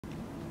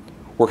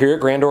We're here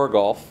at Grandura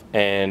Golf,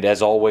 and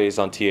as always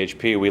on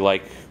THP, we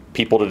like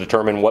people to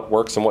determine what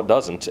works and what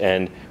doesn't.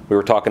 And we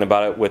were talking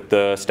about it with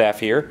the staff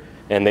here,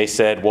 and they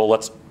said, well,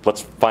 let's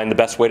find the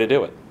best way to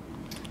do it.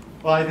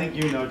 Well, I think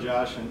you know,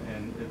 Josh,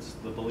 and it's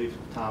the belief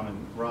of Tom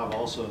and Rob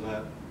also,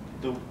 that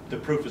the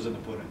proof is in the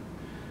pudding.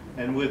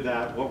 And with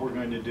that, what we're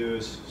going to do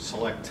is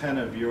select 10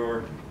 of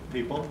your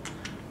people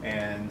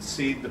and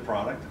seed the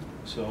product.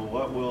 So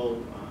what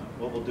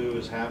we'll do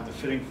is have the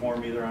fitting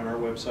form either on our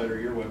website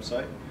or your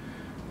website.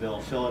 They'll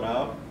fill it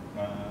out.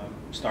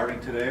 Starting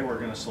today, we're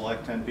going to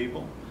select 10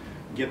 people,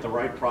 get the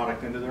right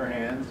product into their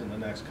hands in the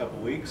next couple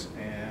weeks,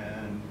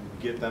 and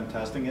get them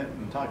testing it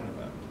and talking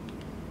about it.